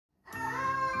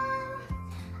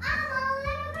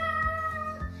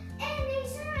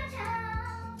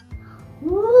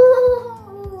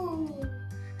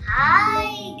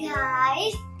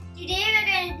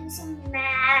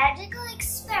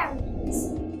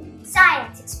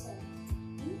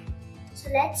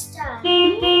let's start.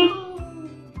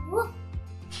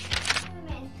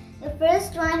 The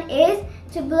first one is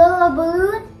to blow a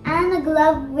balloon and a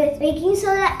glove with baking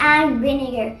soda and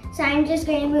vinegar. So I'm just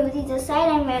going to move these aside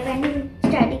and we're going to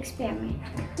start the experiment.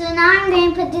 So now I'm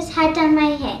going to put this hat on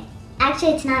my head.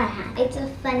 Actually, it's not a hat, it's a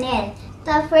funnel.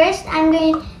 So first I'm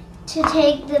going to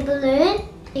take the balloon,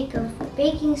 take a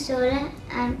baking soda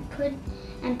and put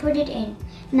it in.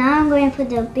 Now I'm going to put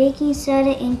the baking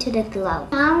soda into the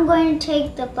glove. Now I'm going to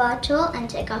take the bottle and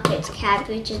take off its cap,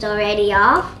 which is already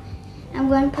off. I'm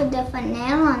going to put the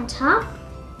funnel on top.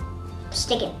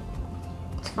 Stick it.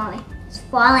 It's falling. It's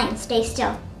falling. Stay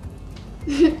still.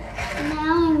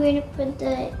 Now I'm going to put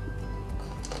the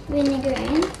vinegar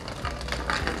in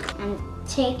and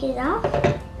take it off.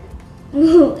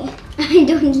 Ooh, I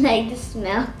don't like the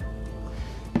smell.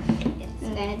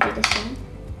 I'm going to do the same.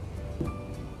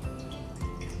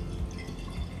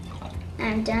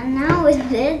 I'm done now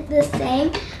with it. The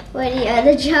same for the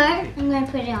other jar. I'm going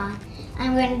to put it on.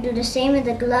 I'm going to do the same with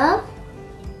the glove.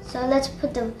 So let's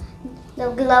put the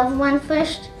glove one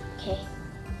first. Okay.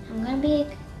 I'm going to be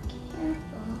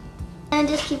careful. And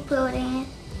just keep putting it.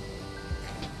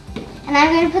 And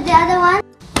I'm going to put the other one.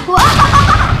 Whoa!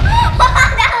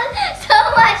 That was so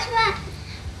much fun.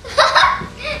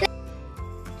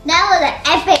 That was an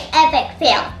epic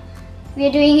fail.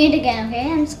 We're doing it again,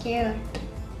 okay? I'm scared.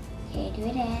 Okay, do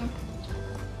it in.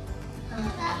 Okay.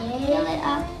 Fill it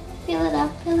up, fill it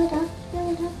up, fill it up, fill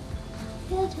it up,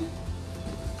 fill it up.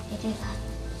 Okay, do that.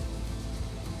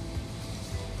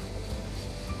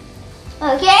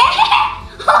 Okay.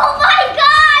 Oh my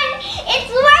god!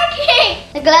 It's working!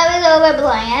 The glove is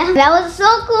overblowing. That was so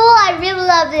cool. I really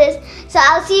love this. So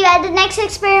I'll see you at the next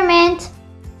experiment.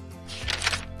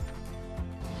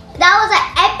 That was an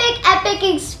epic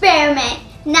experiment.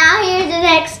 Now here's the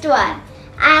next one.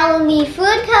 I will need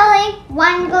food coloring,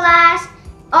 1 glass,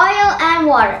 oil, and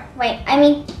water. Wait,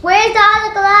 where's the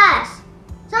other glass?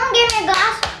 Someone give me a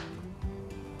glass.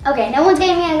 Okay, no one's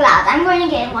giving me a glass. I'm going to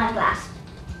get 1 glass.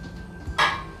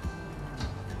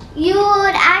 You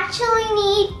would actually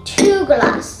need 2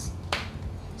 glasses.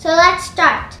 So let's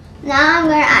start. Now I'm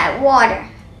going to add water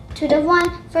to the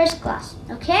first glass.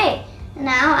 Okay,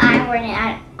 now I'm going to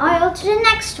add oil to the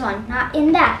next one, not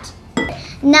in that.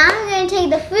 Now I'm going to take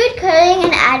the food coloring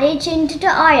and add it into the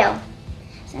oil.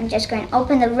 So I'm just going to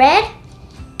open the red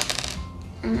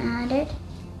and add it.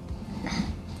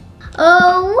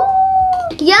 Oh,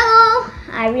 yellow!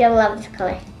 I really love this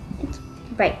color. It's a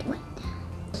bright one.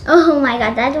 Oh my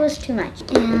god, that was too much.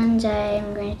 And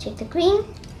I'm going to take the green.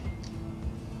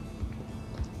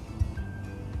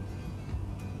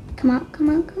 Come on, come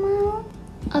on, come on.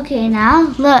 Okay,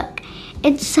 now look.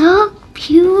 It's so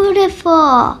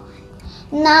beautiful.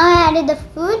 Now I added the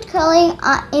food coloring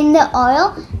in the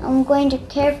oil. I'm going to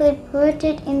carefully put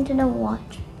it into the water.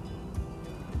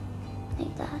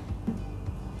 Like that.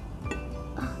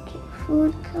 Okay,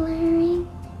 food coloring.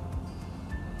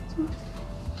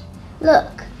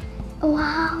 Look.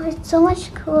 Wow, it's so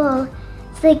much cool.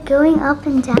 It's like going up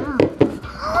and down.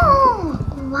 Oh,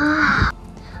 wow.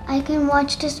 I can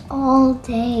watch this all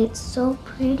day. It's so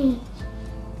pretty.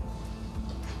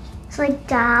 It's like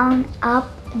down, up,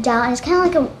 down. It's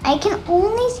kind of like I can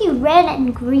only see red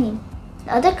and green.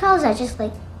 The other colors are just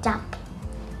like jump.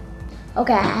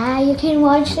 Okay, you can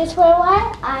watch this for a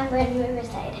while. I'm going to move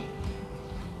aside.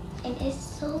 It is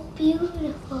so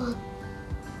beautiful.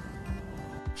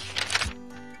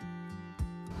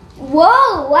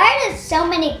 Whoa, why are there so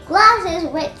many glasses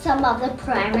with some of the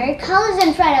primary colors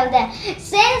in front of them?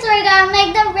 Since we're gonna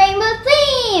make the rainbow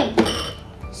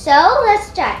theme. So let's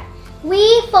start.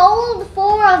 We fold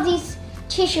 4 of these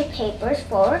tissue papers,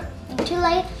 4, into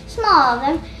like small of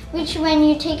them, which when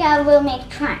you take out will make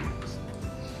triangles.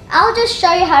 I'll just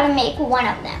show you how to make one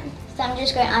of them. So I'm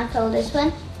just going to unfold this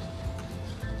one.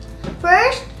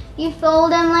 First, you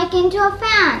fold them like into a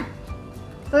fan.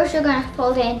 First, you're going to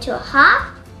fold it into a half.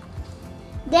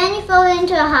 Then you fold it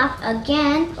into a half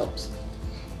again. Oops.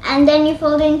 And then you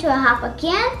fold it into a half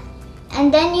again.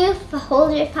 And then you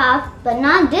fold it half, but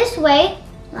not this way.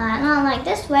 Not like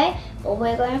this way, but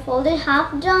we're going to fold it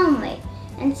half downward.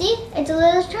 And see, it's a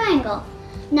little triangle.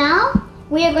 Now,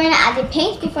 we are going to add the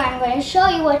paint before I'm going to show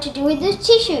you what to do with these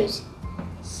tissues.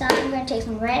 So I'm going to take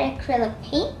some red acrylic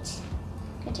paint.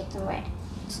 I'm going to take some red,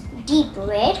 deep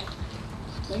red.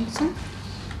 Taking some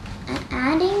and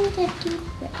adding the deep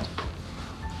red.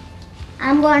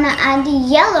 I'm going to add the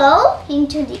yellow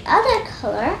into the other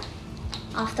color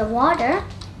of the water.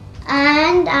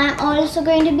 And I'm also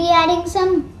going to be adding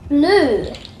some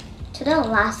blue to the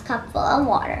last cup full of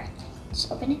water.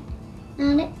 Just open it,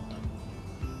 add it,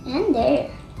 and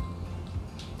there.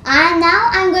 And now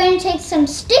I'm going to take some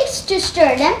sticks to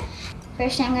stir them.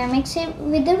 First I'm going to mix it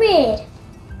with the red.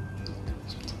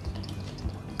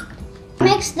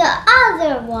 Mix the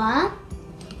other one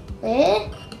with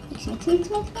mix.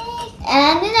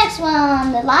 And the next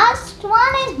one, the last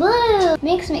one is blue.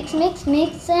 Mix,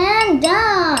 and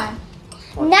done.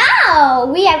 Now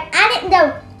we have added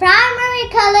the primary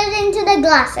colors into the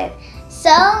glasses. So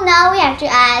now we have to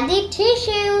add the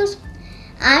tissues.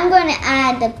 I'm going to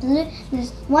add the blue,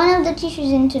 one of the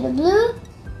tissues into the blue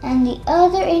and the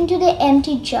other into the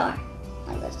empty jar.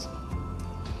 Like this.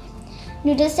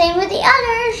 Do the same with the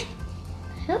others.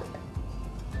 Whoop.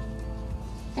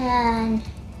 And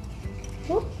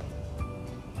whoop.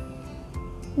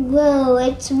 Whoa,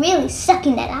 it's really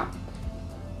sucking that up.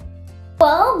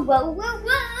 Whoa,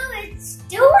 it's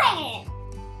doing it.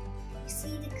 You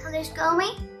see the colors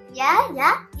going?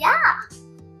 Yeah.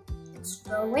 It's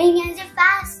going as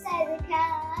fast as it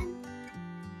can.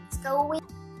 It's going.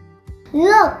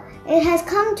 Look, it has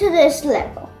come to this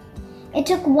level. It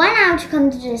took 1 hour to come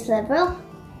to this level,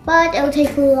 but it will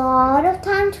take a lot of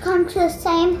time to come to the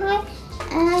same height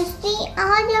as the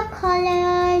other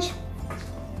colors.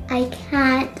 I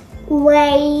can't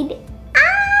wait.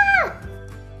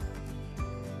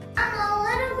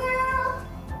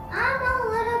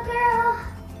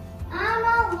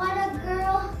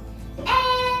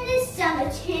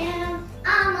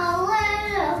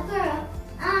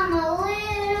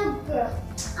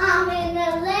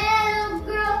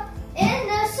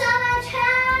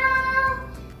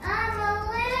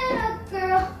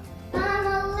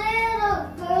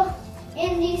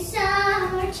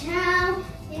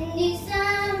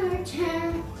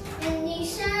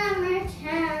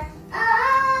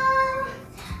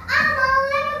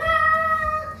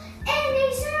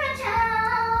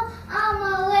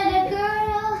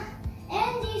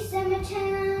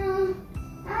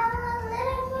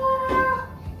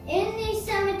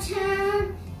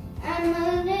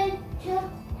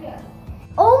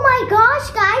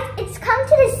 It's come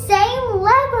to the same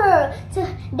level. So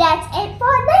that's it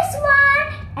for this one.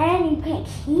 And you can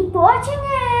keep watching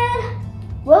it.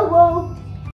 Whoa.